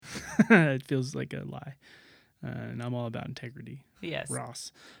It feels like a lie. And I'm all about integrity. Yes.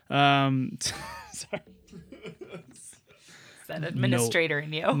 Ross. Sorry. That administrator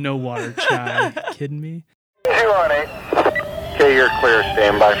in you. No water chai. Kidding me? 218. Okay, you're clear.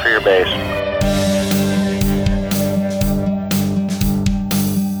 Stand by for your base.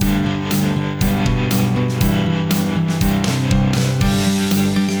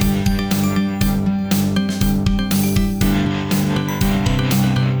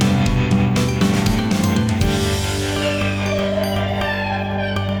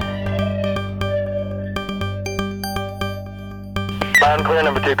 Bound clear,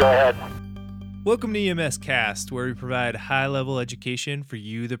 number 2, go ahead. Welcome to EMS Cast, where we provide high-level education for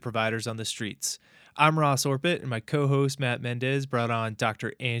you, the providers on the streets. I'm Ross Orpit, and my co-host Matt Mendez brought on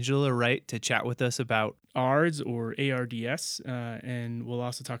Dr. Angela Wright to chat with us about ARDS or ARDS, and we'll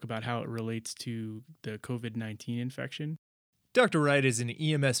also talk about how it relates to the COVID-19 infection. Dr. Wright is an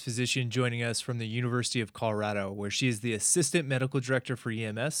EMS physician joining us from the University of Colorado, where she is the Assistant Medical Director for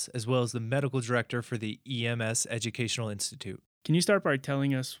EMS, as well as the Medical Director for the EMS Educational Institute. Can you start by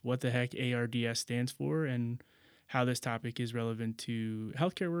telling us what the heck ARDS stands for and how this topic is relevant to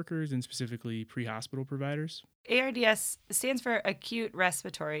healthcare workers and specifically pre-hospital providers? ARDS stands for Acute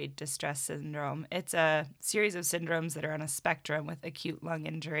Respiratory Distress Syndrome. It's a series of syndromes that are on a spectrum with acute lung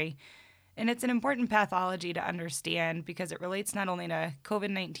injury. And it's an important pathology to understand because it relates not only to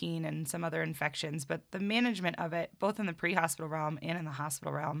COVID-19 and some other infections, but the management of it, both in the pre-hospital realm and in the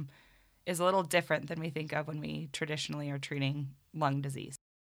hospital realm, is a little different than we think of when we traditionally are treating lung disease.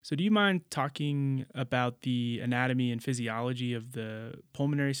 So do you mind talking about the anatomy and physiology of the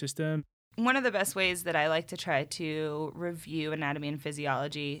pulmonary system? One of the best ways that I like to try to review anatomy and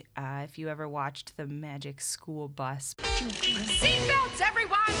physiology, if you ever watched the Magic School Bus. Seatbelts,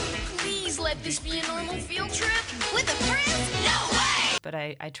 everyone! Please let this be a normal field trip with a friend? No way! But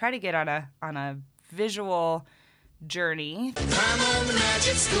I try to get on a visual journey I'm on the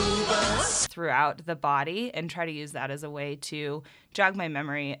Magic School Bus throughout the body and try to use that as a way to jog my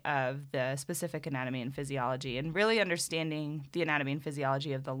memory of the specific anatomy and physiology. And really understanding the anatomy and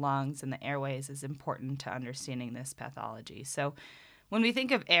physiology of the lungs and the airways is important to understanding this pathology. So when we think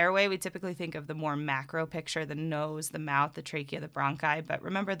of airway, we typically think of the more macro picture, the nose, the mouth, the trachea, the bronchi. But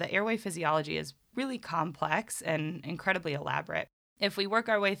remember, the airway physiology is really complex and incredibly elaborate. If we work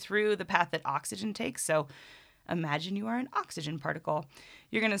our way through the path that oxygen takes, so imagine you are an oxygen particle.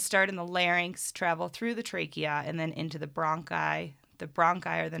 You're going to start in the larynx, travel through the trachea, and then into the bronchi. The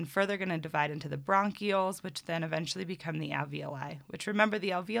bronchi are then further going to divide into the bronchioles, which then eventually become the alveoli, which remember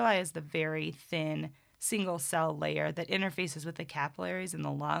the alveoli is the very thin single cell layer that interfaces with the capillaries in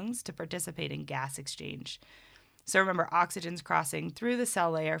the lungs to participate in gas exchange. So remember, oxygen's crossing through the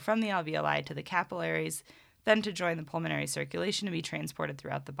cell layer from the alveoli to the capillaries, then to join the pulmonary circulation to be transported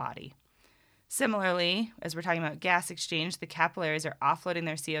throughout the body. Similarly, as we're talking about gas exchange, the capillaries are offloading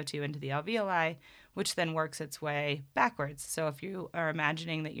their CO2 into the alveoli, which then works its way backwards. So if you are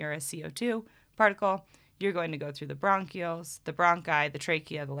imagining that you're a CO2 particle, you're going to go through the bronchioles, the bronchi, the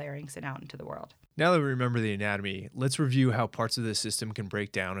trachea, the larynx, and out into the world. Now that we remember the anatomy, let's review how parts of the system can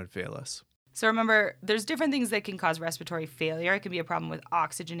break down and fail us. So remember, there's different things that can cause respiratory failure. It can be a problem with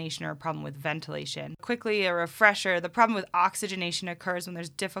oxygenation or a problem with ventilation. Quickly, a refresher, the problem with oxygenation occurs when there's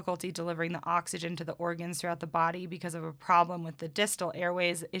difficulty delivering the oxygen to the organs throughout the body because of a problem with the distal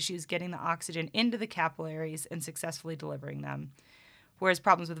airways, issues getting the oxygen into the capillaries and successfully delivering them. Whereas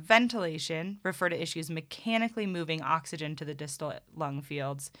problems with ventilation refer to issues mechanically moving oxygen to the distal lung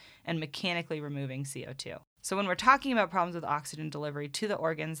fields and mechanically removing CO2. So when we're talking about problems with oxygen delivery to the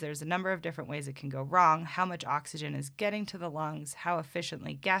organs, there's a number of different ways it can go wrong. How much oxygen is getting to the lungs, how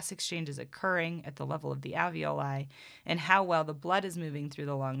efficiently gas exchange is occurring at the level of the alveoli, and how well the blood is moving through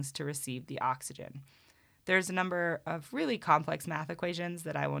the lungs to receive the oxygen. There's a number of really complex math equations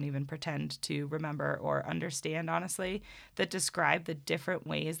that I won't even pretend to remember or understand, honestly, that describe the different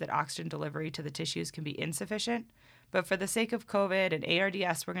ways that oxygen delivery to the tissues can be insufficient. But for the sake of COVID and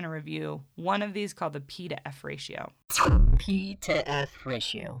ARDS, we're going to review one of these called the P to F ratio. P to F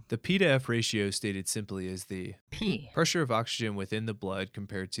ratio. The P to F ratio, stated simply, is the P. pressure of oxygen within the blood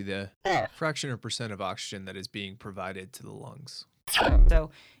compared to the F. fraction or percent of oxygen that is being provided to the lungs.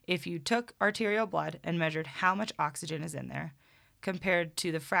 So if you took arterial blood and measured how much oxygen is in there compared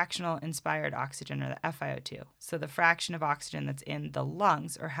to the fractional inspired oxygen, or the FiO2, so the fraction of oxygen that's in the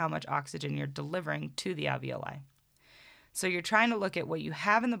lungs, or how much oxygen you're delivering to the alveoli. So you're trying to look at what you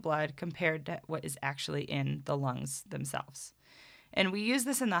have in the blood compared to what is actually in the lungs themselves. And we use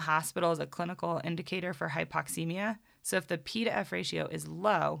this in the hospital as a clinical indicator for hypoxemia. So if the P to F ratio is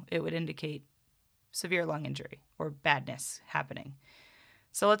low, it would indicate severe lung injury or badness happening.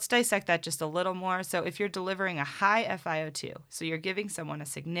 So let's dissect that just a little more. So if you're delivering a high FiO2, so you're giving someone a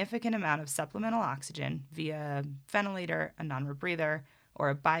significant amount of supplemental oxygen via a ventilator, a non-rebreather, or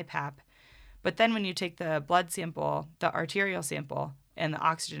a BiPAP, but then when you take the blood sample, the arterial sample, and the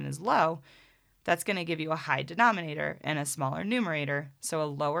oxygen is low, that's going to give you a high denominator and a smaller numerator, so a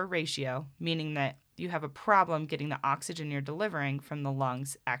lower ratio, meaning that you have a problem getting the oxygen you're delivering from the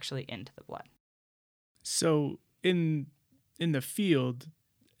lungs actually into the blood. So in the field,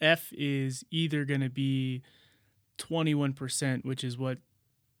 F is either going to be 21%, which is what,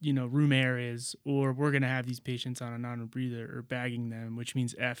 room air is, or we're going to have these patients on a non-rebreather or bagging them, which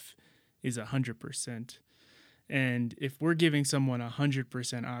means F is 100%. And if we're giving someone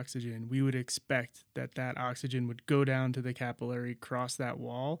 100% oxygen, we would expect that oxygen would go down to the capillary, cross that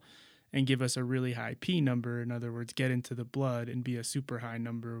wall, and give us a really high P number. In other words, get into the blood and be a super high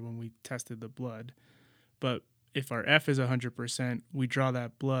number when we tested the blood. But if our F is 100%, we draw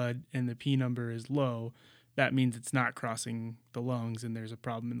that blood and the P number is low, that means it's not crossing the lungs and there's a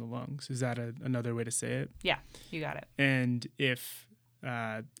problem in the lungs. Is that another way to say it? Yeah, you got it. And if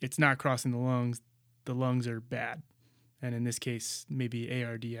it's not crossing the lungs are bad. And in this case, maybe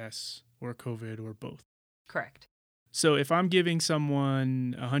ARDS or COVID or both. Correct. So if I'm giving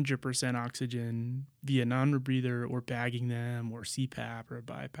someone 100% oxygen via non-rebreather or bagging them or CPAP or a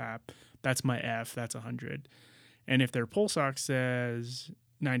BiPAP, that's my F, that's 100. And if their pulse ox says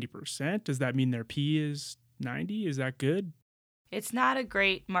 90%, does that mean their P is 90? Is that good? It's not a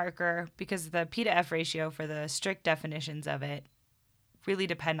great marker because the P to F ratio for the strict definitions of it really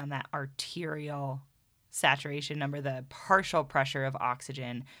depend on that arterial saturation number, the partial pressure of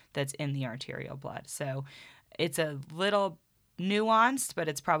oxygen that's in the arterial blood. So it's a little nuanced, but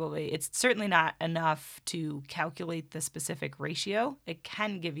it's certainly not enough to calculate the specific ratio. It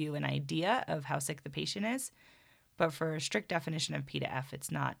can give you an idea of how sick the patient is, but for a strict definition of P to F,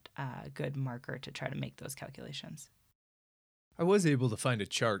 it's not a good marker to try to make those calculations. I was able to find a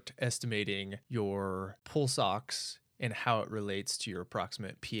chart estimating your pulse ox and how it relates to your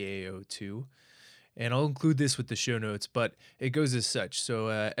approximate PaO2. And I'll include this with the show notes, but it goes as such. So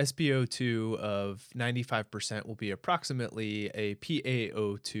SpO2 of 95% will be approximately a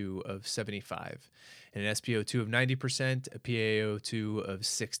PaO2 of 75. And an SpO2 of 90%, a PaO2 of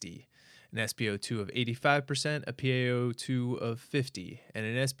 60. An SpO2 of 85%, a PaO2 of 50. And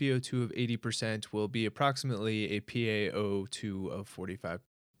an SpO2 of 80% will be approximately a PaO2 of 45.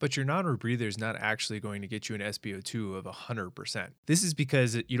 But your non-rebreather is not actually going to get you an SpO2 of 100%. This is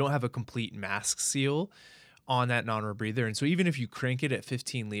because you don't have a complete mask seal on that non-rebreather. And so even if you crank it at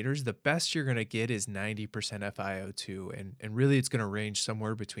 15 liters, the best you're going to get is 90% FiO2. And really it's going to range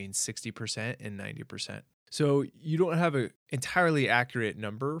somewhere between 60% and 90%. So you don't have an entirely accurate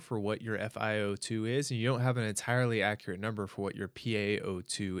number for what your FiO2 is, and you don't have an entirely accurate number for what your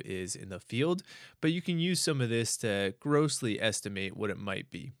PaO2 is in the field, but you can use some of this to grossly estimate what it might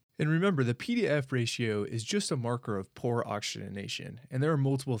be. And remember, the P to F ratio is just a marker of poor oxygenation, and there are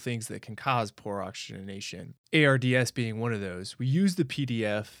multiple things that can cause poor oxygenation, ARDS being one of those. We use the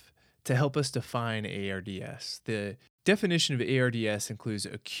PDF to help us define ARDS. The definition of ARDS includes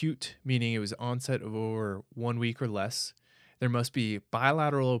acute, meaning it was onset of over 1 week or less. There must be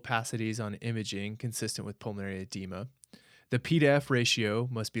bilateral opacities on imaging consistent with pulmonary edema. The P to F ratio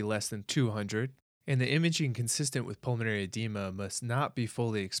must be less than 200. And the imaging consistent with pulmonary edema must not be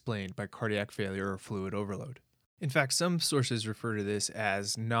fully explained by cardiac failure or fluid overload. In fact, some sources refer to this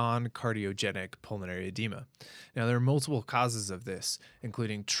as non-cardiogenic pulmonary edema. Now, there are multiple causes of this,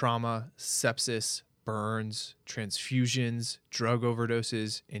 including trauma, sepsis, burns, transfusions, drug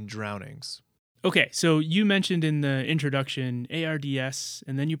overdoses, and drownings. Okay, so you mentioned in the introduction ARDS,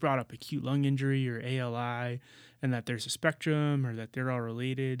 and then you brought up acute lung injury or ALI, and that there's a spectrum or that they're all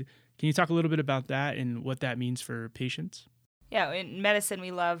related. Can you talk a little bit about that and what that means for patients? Yeah, in medicine,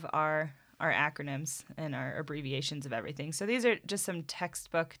 we love our acronyms and our abbreviations of everything. So these are just some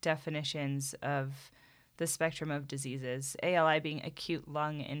textbook definitions of the spectrum of diseases. ALI being acute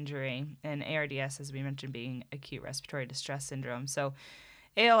lung injury, and ARDS, as we mentioned, being acute respiratory distress syndrome. So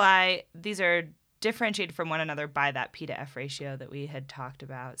ALI, these are differentiated from one another by that P to F ratio that we had talked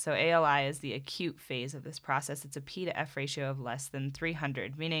about. So ALI is the acute phase of this process. It's a P to F ratio of less than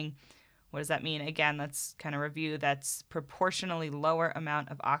 300, meaning, what does that mean? Again, let's kind of review. That's proportionally lower amount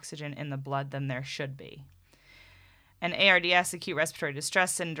of oxygen in the blood than there should be. And ARDS, acute respiratory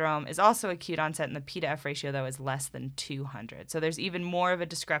distress syndrome, is also acute onset, and the P to F ratio, though, is less than 200. So there's even more of a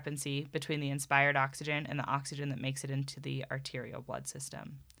discrepancy between the inspired oxygen and the oxygen that makes it into the arterial blood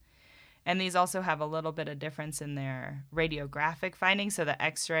system. And these also have a little bit of difference in their radiographic findings. So the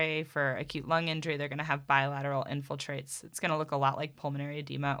X-ray for acute lung injury, they're going to have bilateral infiltrates. It's going to look a lot like pulmonary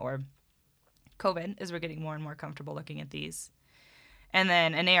edema or COVID, as we're getting more and more comfortable looking at these. And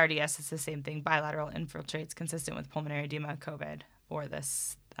then an ARDS is the same thing, bilateral infiltrates consistent with pulmonary edema, COVID, or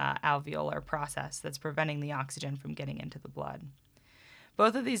this alveolar process that's preventing the oxygen from getting into the blood.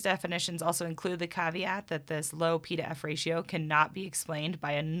 Both of these definitions also include the caveat that this low P to F ratio cannot be explained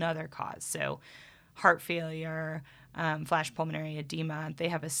by another cause. So heart failure, flash pulmonary edema, they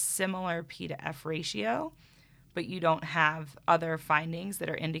have a similar P to F ratio, but you don't have other findings that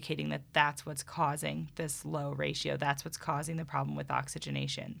are indicating that that's what's causing this low ratio. That's what's causing the problem with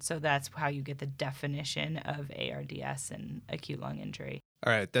oxygenation. So that's how you get the definition of ARDS and acute lung injury.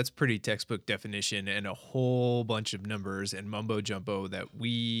 All right, that's pretty textbook definition and a whole bunch of numbers and mumbo jumbo that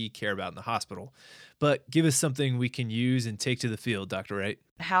we care about in the hospital. But give us something we can use and take to the field, Dr. Wright.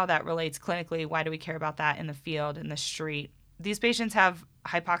 How that relates clinically, why do we care about that in the field, in the street? These patients have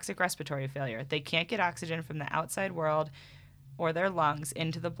hypoxic respiratory failure. They can't get oxygen from the outside world or their lungs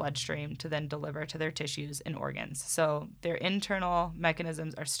into the bloodstream to then deliver to their tissues and organs. So their internal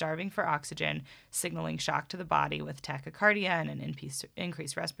mechanisms are starving for oxygen, signaling shock to the body with tachycardia and an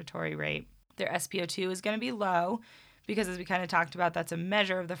increased respiratory rate. Their SpO2 is going to be low because, as we kind of talked about, that's a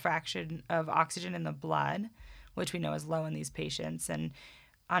measure of the fraction of oxygen in the blood, which we know is low in these patients. And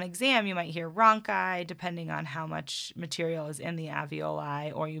on exam, you might hear rhonchi, depending on how much material is in the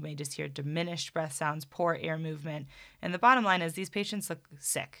alveoli, or you may just hear diminished breath sounds, poor air movement. And the bottom line is these patients look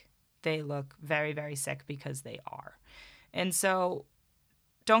sick. They look very, very sick because they are. And so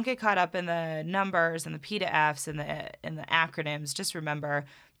don't get caught up in the numbers and the P to Fs and the acronyms. Just remember,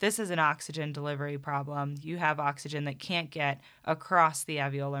 this is an oxygen delivery problem. You have oxygen that can't get across the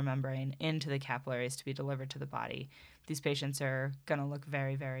alveolar membrane into the capillaries to be delivered to the body. These patients are going to look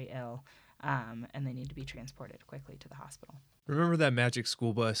very, very ill, and they need to be transported quickly to the hospital. Remember that magic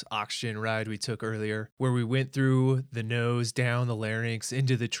school bus oxygen ride we took earlier, where we went through the nose, down the larynx,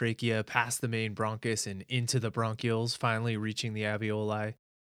 into the trachea, past the main bronchus, and into the bronchioles, finally reaching the alveoli?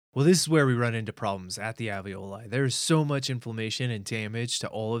 Well, this is where we run into problems at the alveoli. There's so much inflammation and damage to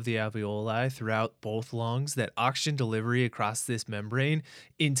all of the alveoli throughout both lungs that oxygen delivery across this membrane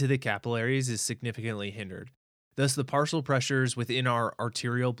into the capillaries is significantly hindered. Thus, the partial pressures within our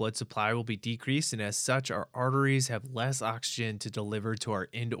arterial blood supply will be decreased, and as such, our arteries have less oxygen to deliver to our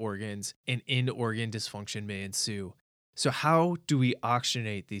end organs, and end organ dysfunction may ensue. So how do we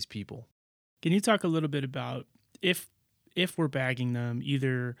oxygenate these people? Can you talk a little bit about if we're bagging them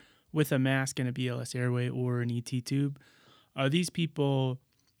either with a mask and a BLS airway or an ET tube, are these people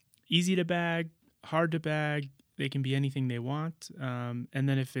easy to bag, hard to bag? They can be anything they want. And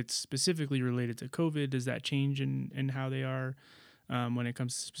then if it's specifically related to COVID, does that change in how they are when it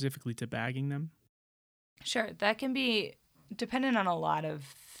comes specifically to bagging them? Sure. That can be dependent on a lot of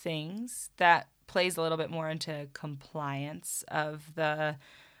things. That plays a little bit more into compliance of the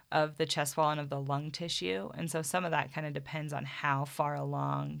chest wall and of the lung tissue. And so some of that kind of depends on how far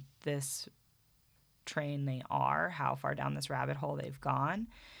along this train they are, how far down this rabbit hole they've gone.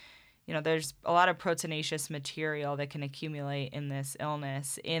 You know, there's a lot of proteinaceous material that can accumulate in this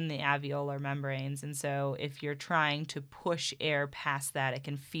illness in the alveolar membranes. And so if you're trying to push air past that, it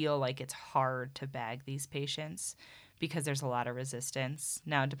can feel like it's hard to bag these patients because there's a lot of resistance.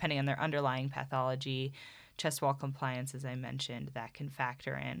 Now, depending on their underlying pathology, chest wall compliance, as I mentioned, that can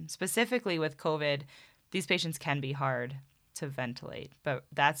factor in. Specifically with COVID, these patients can be hard to ventilate, but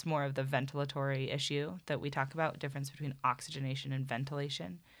that's more of the ventilatory issue that we talk about, difference between oxygenation and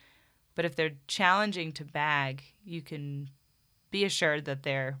ventilation. But if they're challenging to bag, you can be assured that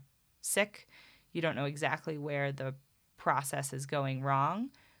they're sick. You don't know exactly where the process is going wrong.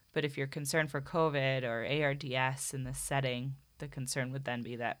 But if you're concerned for COVID or ARDS in this setting, the concern would then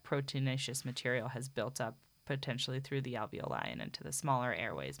be that proteinaceous material has built up potentially through the alveoli and into the smaller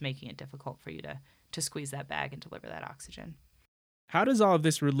airways, making it difficult for you to squeeze that bag and deliver that oxygen. How does all of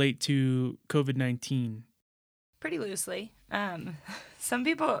this relate to COVID-19? Pretty loosely. Some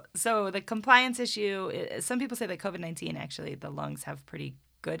people, so the compliance issue, some people say that COVID-19, actually, the lungs have pretty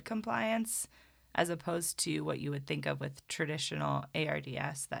good compliance as opposed to what you would think of with traditional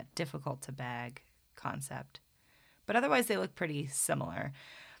ARDS, that difficult to bag concept. But otherwise, they look pretty similar.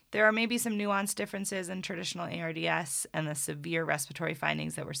 There are maybe some nuanced differences in traditional ARDS and the severe respiratory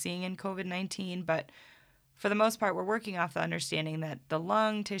findings that we're seeing in COVID-19, but for the most part, we're working off the understanding that the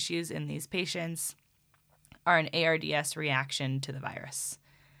lung tissues in these patients are an ARDS reaction to the virus.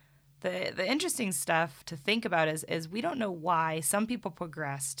 The interesting stuff to think about is we don't know why some people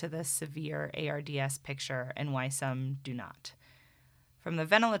progress to the severe ARDS picture and why some do not. From the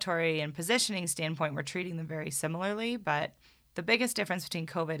ventilatory and positioning standpoint, we're treating them very similarly, but the biggest difference between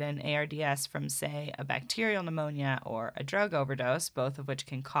COVID and ARDS from, say, a bacterial pneumonia or a drug overdose, both of which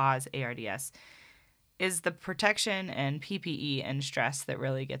can cause ARDS, is the protection and PPE and stress that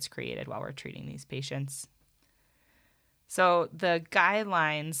really gets created while we're treating these patients. So the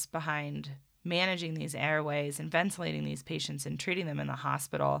guidelines behind managing these airways and ventilating these patients and treating them in the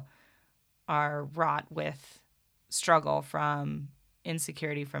hospital are wrought with struggle from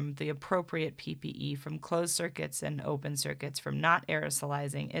insecurity, from the appropriate PPE, from closed circuits and open circuits, from not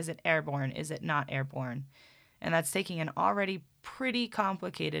aerosolizing. Is it airborne? Is it not airborne? And that's taking an already pretty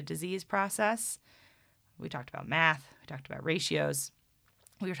complicated disease process. We talked about math. We talked about ratios.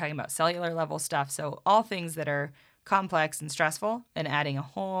 We were talking about cellular level stuff. So all things that are complex and stressful, and adding a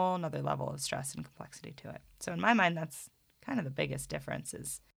whole nother level of stress and complexity to it. So in my mind, that's kind of the biggest difference.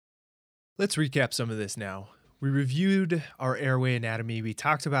 Let's recap some of this now. We reviewed our airway anatomy. We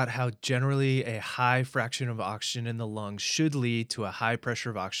talked about how generally a high fraction of oxygen in the lungs should lead to a high pressure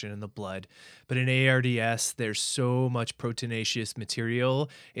of oxygen in the blood. But in ARDS, there's so much proteinaceous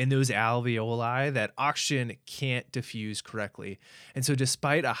material in those alveoli that oxygen can't diffuse correctly. And so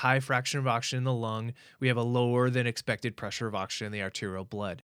despite a high fraction of oxygen in the lung, we have a lower than expected pressure of oxygen in the arterial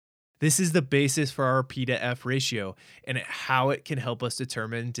blood. This is the basis for our P to F ratio and how it can help us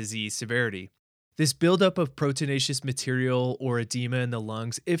determine disease severity. This buildup of proteinaceous material or edema in the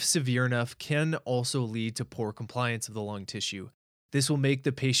lungs, if severe enough, can also lead to poor compliance of the lung tissue. This will make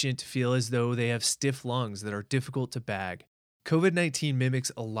the patient feel as though they have stiff lungs that are difficult to bag. COVID-19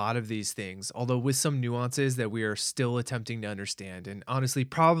 mimics a lot of these things, although with some nuances that we are still attempting to understand, and honestly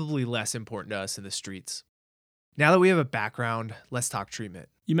probably less important to us in the streets. Now that we have a background, let's talk treatment.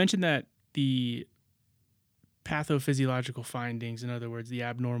 You mentioned that the pathophysiological findings, in other words, the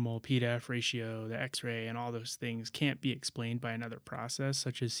abnormal P to F ratio, the X-ray, and all those things can't be explained by another process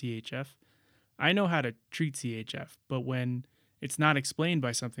such as CHF. I know how to treat CHF, but when it's not explained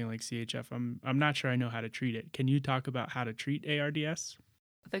by something like CHF, I'm not sure I know how to treat it. Can you talk about how to treat ARDS?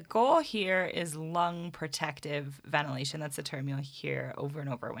 The goal here is lung protective ventilation. That's the term you'll hear over and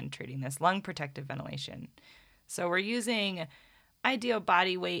over when treating this, lung protective ventilation. So we're using ideal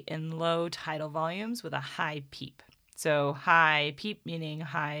body weight in low tidal volumes with a high PEEP. So high PEEP meaning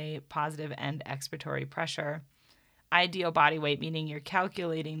high positive end expiratory pressure. Ideal body weight meaning you're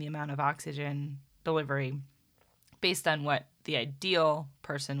calculating the amount of oxygen delivery based on what the ideal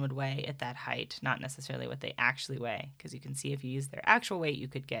person would weigh at that height, not necessarily what they actually weigh. Because you can see if you use their actual weight, you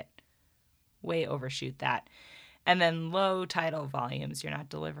could get way overshoot that. And then low tidal volumes, you're not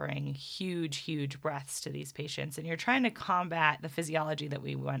delivering huge breaths to these patients. And you're trying to combat the physiology that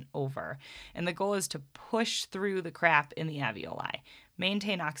we went over. And the goal is to push through the crap in the alveoli,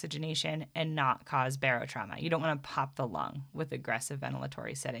 maintain oxygenation, and not cause barotrauma. You don't want to pop the lung with aggressive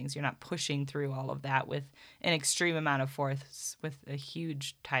ventilatory settings. You're not pushing through all of that with an extreme amount of force with a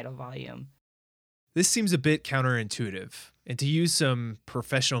huge tidal volume. This seems a bit counterintuitive. And to use some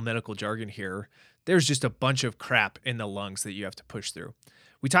professional medical jargon here, there's just a bunch of crap in the lungs that you have to push through.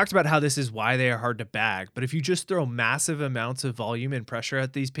 We talked about how this is why they are hard to bag, but if you just throw massive amounts of volume and pressure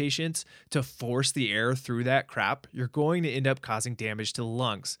at these patients to force the air through that crap, you're going to end up causing damage to the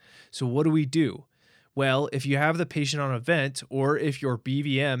lungs. So what do? Well, if you have the patient on a vent, or if your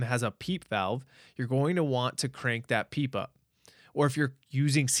BVM has a PEEP valve, you're going to want to crank that PEEP up. Or if you're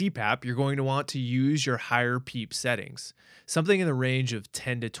using CPAP, you're going to want to use your higher PEEP settings, something in the range of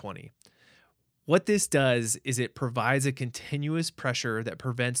 10 to 20. What this does is it provides a continuous pressure that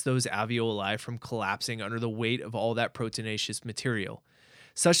prevents those alveoli from collapsing under the weight of all that proteinaceous material,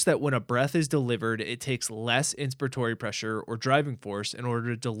 such that when a breath is delivered, it takes less inspiratory pressure or driving force in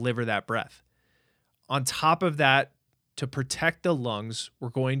order to deliver that breath. On top of that, to protect the lungs, we're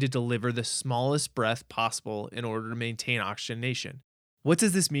going to deliver the smallest breath possible in order to maintain oxygenation. What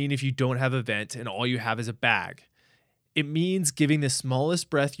does this mean if you don't have a vent and all you have is a bag? It means giving the smallest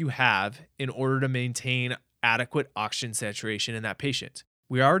breath you have in order to maintain adequate oxygen saturation in that patient.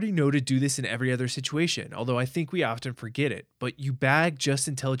 We already know to do this in every other situation, although I think we often forget it, but you bag just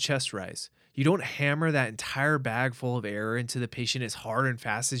until chest rise. You don't hammer that entire bag full of air into the patient as hard and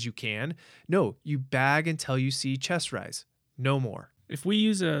fast as you can. No, you bag until you see chest rise. No more. If we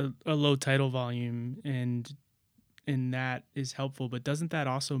use a low tidal volume and that is helpful, but doesn't that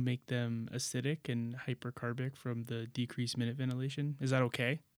also make them acidic and hypercarbic from the decreased minute ventilation? Is that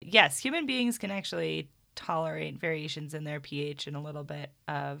okay? Yes, human beings can actually tolerate variations in their pH and a little bit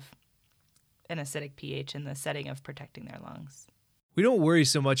of an acidic pH in the setting of protecting their lungs. We don't worry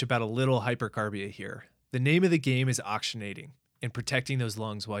so much about a little hypercarbia here. The name of the game is oxygenating. and protecting those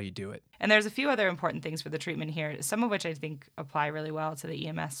lungs while you do it. And there's a few other important things for the treatment here, some of which I think apply really well to the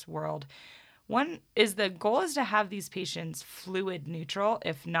EMS world. One is the goal is to have these patients fluid neutral,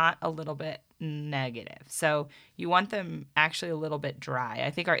 if not a little bit negative. So you want them actually a little bit dry.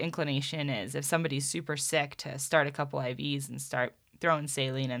 I think our inclination is if somebody's super sick to start a couple IVs and start throwing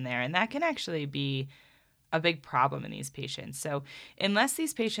saline in there. And that can actually be a big problem in these patients. So unless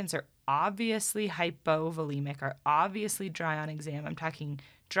these patients are obviously hypovolemic, are obviously dry on exam, I'm talking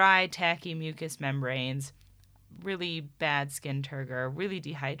dry, tacky mucous membranes, really bad skin turgor, really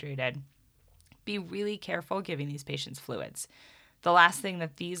dehydrated, be really careful giving these patients fluids. The last thing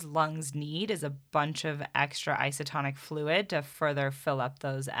that these lungs need is a bunch of extra isotonic fluid to further fill up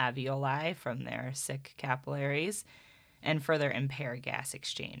those alveoli from their sick capillaries and further impair gas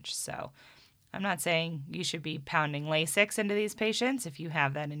exchange. So I'm not saying you should be pounding Lasix into these patients if you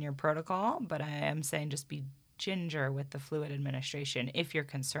have that in your protocol, but I am saying just be ginger with the fluid administration if you're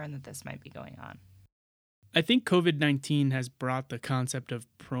concerned that this might be going on. I think COVID-19 has brought the concept of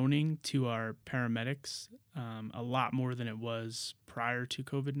proning to our paramedics a lot more than it was prior to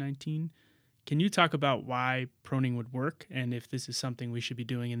COVID-19. Can you talk about why proning would work and if this is something we should be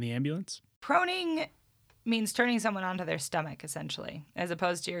doing in the ambulance? Proning means turning someone onto their stomach, essentially, as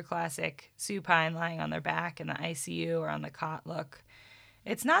opposed to your classic supine lying on their back in the ICU or on the cot look.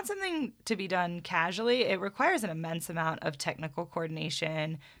 It's not something to be done casually. It requires an immense amount of technical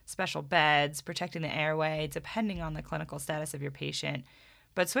coordination, special beds, protecting the airway, depending on the clinical status of your patient.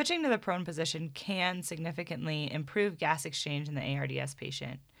 But switching to the prone position can significantly improve gas exchange in the ARDS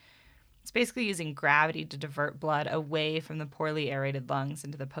patient. It's basically using gravity to divert blood away from the poorly aerated lungs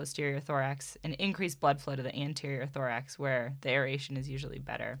into the posterior thorax and increase blood flow to the anterior thorax, where the aeration is usually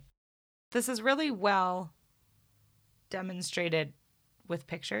better. This is really well demonstrated with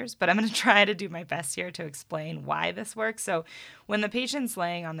pictures, but I'm going to try to do my best here to explain why this works. So when the patient's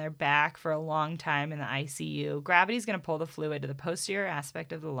laying on their back for a long time in the ICU, gravity is going to pull the fluid to the posterior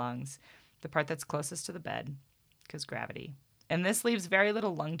aspect of the lungs, the part that's closest to the bed, because gravity. And this leaves very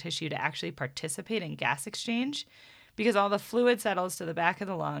little lung tissue to actually participate in gas exchange because all the fluid settles to the back of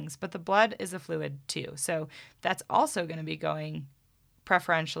the lungs, but the blood is a fluid too. So that's also going to be going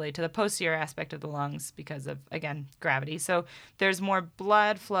preferentially to the posterior aspect of the lungs because of, again, gravity. So there's more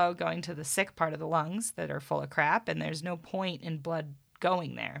blood flow going to the sick part of the lungs that are full of crap, and there's no point in blood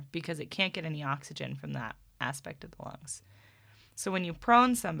going there because it can't get any oxygen from that aspect of the lungs. So when you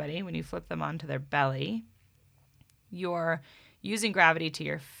prone somebody, when you flip them onto their belly, you're using gravity to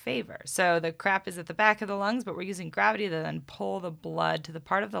your favor. So the crap is at the back of the lungs, but we're using gravity to then pull the blood to the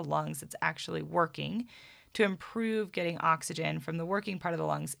part of the lungs that's actually working to improve getting oxygen from the working part of the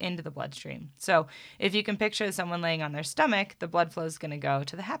lungs into the bloodstream. So if you can picture someone laying on their stomach, the blood flow is going to go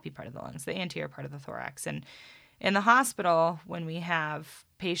to the happy part of the lungs, the anterior part of the thorax. And in the hospital, when we have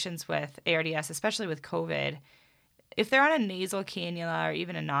patients with ARDS, especially with COVID, if they're on a nasal cannula or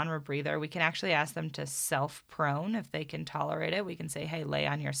even a non-rebreather, we can actually ask them to self-prone if they can tolerate it. We can say, hey, lay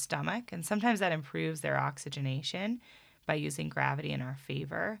on your stomach. And sometimes that improves their oxygenation by using gravity in our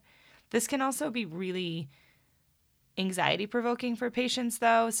favor. This can also be really anxiety-provoking for patients,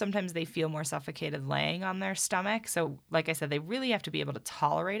 though. Sometimes they feel more suffocated laying on their stomach. So, like I said, they really have to be able to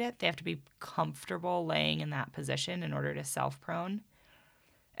tolerate it. They have to be comfortable laying in that position in order to self-prone.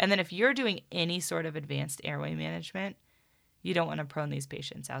 And then if you're doing any sort of advanced airway management, you don't want to prone these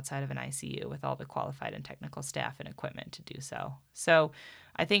patients outside of an ICU with all the qualified and technical staff and equipment to do so. So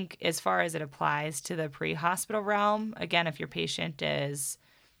I think as far as it applies to the pre-hospital realm, again, if your patient is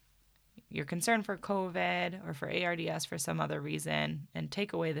you're concerned for COVID or for ARDS for some other reason, and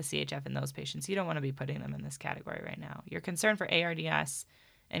take away the CHF in those patients, you don't want to be putting them in this category right now. You're concerned for ARDS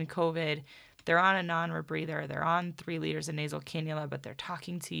and COVID, they're on a non-rebreather, they're on 3 liters of nasal cannula, but they're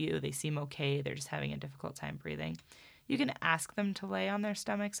talking to you, they seem okay, they're just having a difficult time breathing. You can ask them to lay on their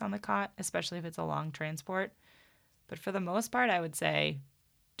stomachs on the cot, especially if it's a long transport. But for the most part, I would say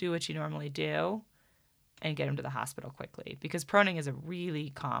do what you normally do and get them to the hospital quickly, because proning is a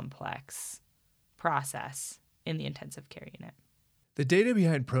really complex process in the intensive care unit. The data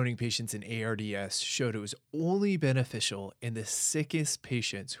behind proning patients in ARDS showed it was only beneficial in the sickest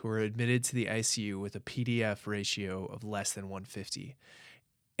patients who were admitted to the ICU with a PDF ratio of less than 150.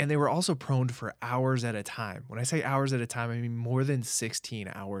 And they were also proned for hours at a time. When I say hours at a time, I mean more than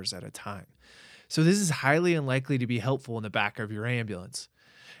 16 hours at a time. So this is highly unlikely to be helpful in the back of your ambulance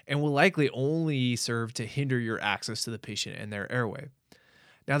and will likely only serve to hinder your access to the patient and their airway.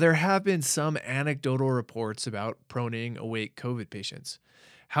 Now, there have been some anecdotal reports about proning awake COVID patients.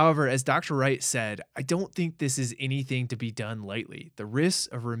 However, as Dr. Wright said, I don't think this is anything to be done lightly. The risks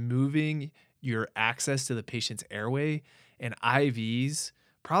of removing your access to the patient's airway and IVs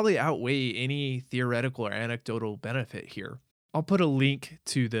probably outweigh any theoretical or anecdotal benefit here. I'll put a link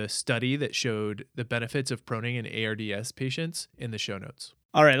to the study that showed the benefits of proning in ARDS patients in the show notes.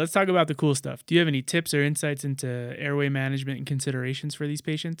 All right, let's talk about the cool stuff. Do you have any tips or insights into airway management and considerations for these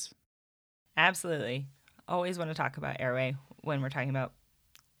patients? Absolutely. Always want to talk about airway when we're talking about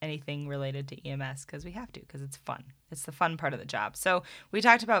anything related to EMS because we have to, because it's fun. It's the fun part of the job. So we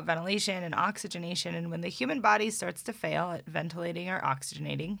talked about ventilation and oxygenation, and when the human body starts to fail at ventilating or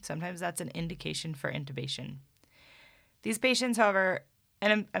oxygenating, sometimes that's an indication for intubation. These patients, however,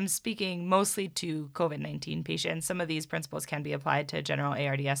 and I'm speaking mostly to COVID-19 patients, some of these principles can be applied to general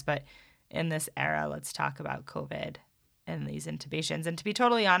ARDS, but in this era, let's talk about COVID and these intubations. And to be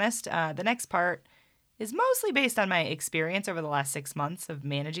totally honest, the next part is mostly based on my experience over the last 6 months of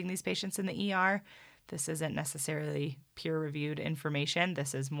managing these patients in the ER. This isn't necessarily peer-reviewed information.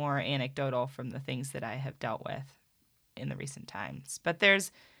 This is more anecdotal from the things that I have dealt with in the recent times. But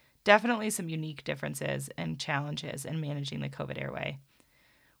there's definitely some unique differences and challenges in managing the COVID airway.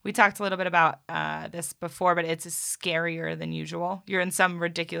 We talked a little bit about this before, but it's scarier than usual. You're in some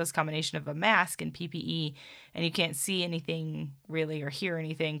ridiculous combination of a mask and PPE, and you can't see anything really or hear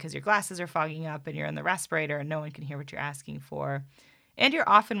anything because your glasses are fogging up and you're in the respirator and no one can hear what you're asking for. And you're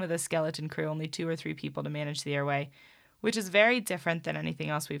often with a skeleton crew, only 2 or 3 people to manage the airway, which is very different than anything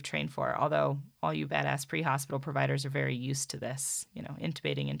else we've trained for, although all you badass pre-hospital providers are very used to this,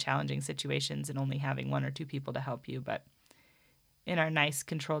 intubating in challenging situations and only having 1 or 2 people to help you. But in our nice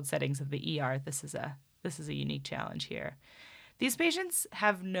controlled settings of the ER, this is a unique challenge here. These patients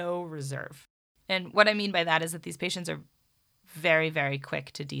have no reserve. And what I mean by that is that these patients are very, very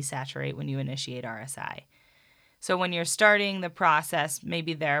quick to desaturate when you initiate RSI. So when you're starting the process,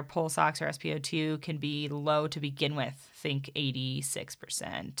 maybe their pulse ox or SpO2 can be low to begin with. Think 86%,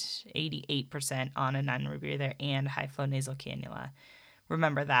 88% on a non-rebreather and high-flow nasal cannula.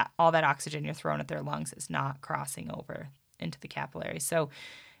 Remember that all that oxygen you're throwing at their lungs is not crossing over into the capillary. So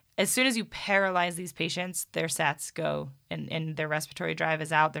as soon as you paralyze these patients, their SATs go, and their respiratory drive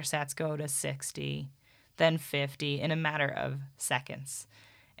is out, their SATs go to 60, then 50 in a matter of seconds.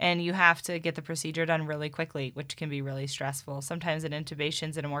 And you have to get the procedure done really quickly, which can be really stressful. Sometimes in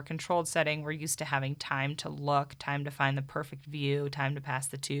intubations in a more controlled setting, we're used to having time to look, time to find the perfect view, time to pass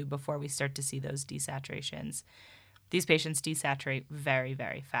the tube before we start to see those desaturations. These patients desaturate very,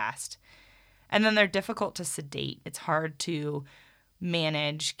 very fast. And then they're difficult to sedate. It's hard to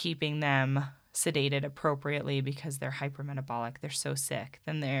manage keeping them sedated appropriately because they're hypermetabolic. They're so sick.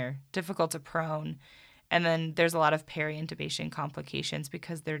 Then they're difficult to prone. And then there's a lot of peri-intubation complications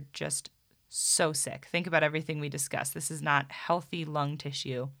because they're just so sick. Think about everything we discussed. This is not healthy lung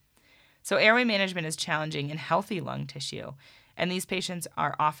tissue. So airway management is challenging in healthy lung tissue. And these patients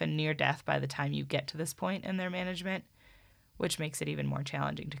are often near death by the time you get to this point in their management, which makes it even more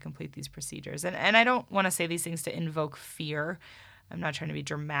challenging to complete these procedures. And I don't want to say these things to invoke fear. I'm not trying to be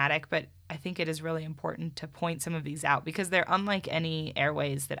dramatic, but I think it is really important to point some of these out because they're unlike any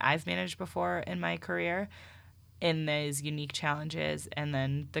airways that I've managed before in my career in these unique challenges and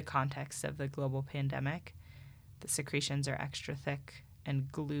then the context of the global pandemic. The secretions are extra thick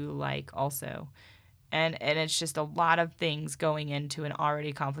and glue-like also. And it's just a lot of things going into an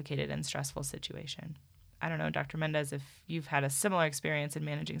already complicated and stressful situation. I don't know, Dr. Mendez, if you've had a similar experience in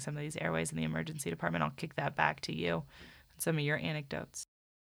managing some of these airways in the emergency department, I'll kick that back to you. Some of your anecdotes.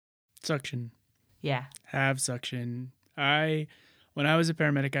 Suction. Yeah. Have suction. When I was a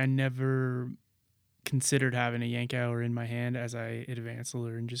paramedic, I never considered having a yank hour in my hand as I advanced the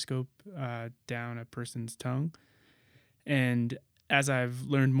laryngoscope down a person's tongue. And as I've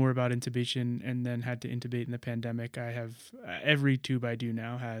learned more about intubation and then had to intubate in the pandemic, I have every tube I do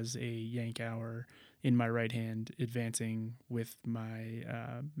now has a yank hour in my right hand advancing with my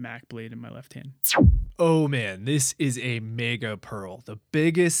Mac blade in my left hand. Oh man, this is a mega pearl. The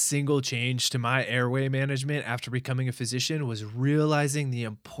biggest single change to my airway management after becoming a physician was realizing the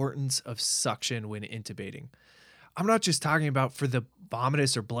importance of suction when intubating. I'm not just talking about for the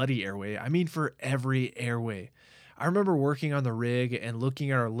vomitous or bloody airway, I mean for every airway. I remember working on the rig and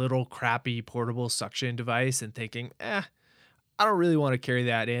looking at our little crappy portable suction device and thinking, I don't really want to carry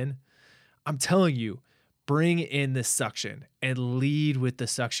that in. I'm telling you, bring in the suction and lead with the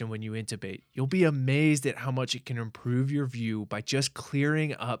suction when you intubate. You'll be amazed at how much it can improve your view by just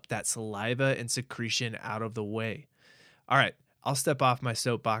clearing up that saliva and secretion out of the way. All right, I'll step off my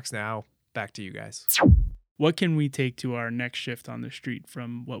soapbox now. Back to you guys. What can we take to our next shift on the street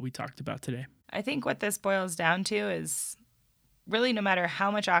from what we talked about today? I think what this boils down to is really no matter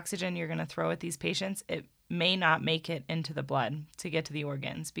how much oxygen you're going to throw at these patients, it may not make it into the blood to get to the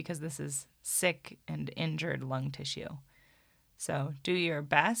organs because this is sick and injured lung tissue. So do your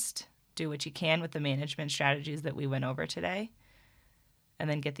best, do what you can with the management strategies that we went over today, and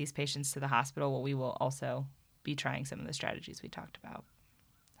then get these patients to the hospital where we will also be trying some of the strategies we talked about.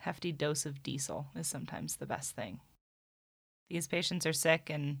 Hefty dose of diesel is sometimes the best thing. These patients are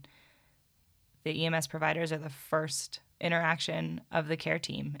sick, and the EMS providers are the first interaction of the care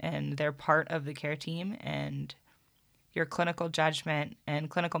team, and they're part of the care team, and your clinical judgment and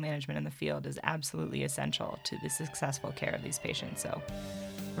clinical management in the field is absolutely essential to the successful care of these patients. So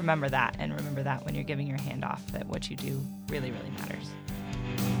remember that, and remember that when you're giving your hand off, that what you do really, really matters.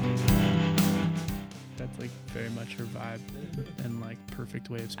 That's like very much her vibe and like perfect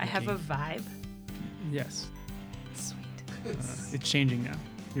way of speaking. I have a vibe. Yes. Sweet. It's changing now.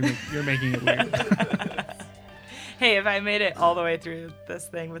 You're making it weird. Hey, if I made it all the way through this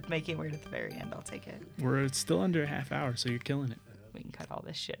thing with making weird at the very end, I'll take it. We're still under a half hour, so you're killing it. We can cut all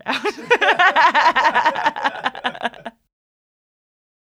this shit out.